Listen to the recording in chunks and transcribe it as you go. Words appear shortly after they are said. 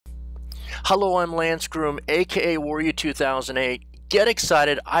Hello, I'm Lance Groom, aka Warrior 2008. Get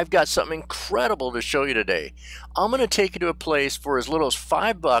excited, I've got something incredible to show you today. I'm going to take you to a place for as little as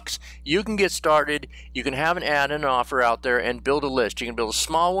 $5. You can get started, you can have an ad and an offer out there and build a list. You can build a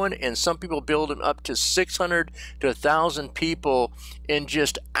small one, and some people build them up to 600 to 1,000 people in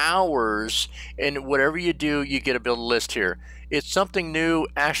just hours. And whatever you do, you get to build a list here. It's something new.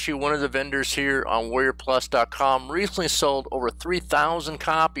 Actually, one of the vendors here on warriorplus.com recently sold over 3,000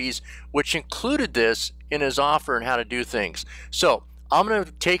 copies, which included this in his offer and how to do things. So I'm going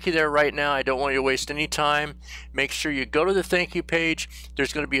to take you there right now. I don't want you to waste any time. Make sure you go to the thank you page.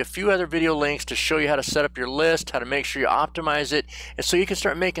 There's going to be a few other video links to show you how to set up your list, how to make sure you optimize it, and so you can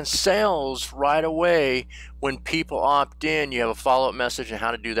start making sales right away when people opt in. You have a follow-up message on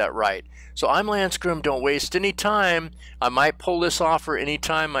how to do that right. So I'm Lance Groom. Don't waste any time. I might pull this offer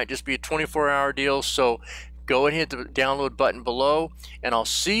anytime. Might just be a 24-hour deal. So go and hit the download button below, and I'll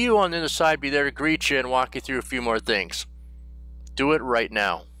see you on the other side. Be there to greet you and walk you through a few more things. Do it right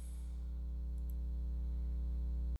now.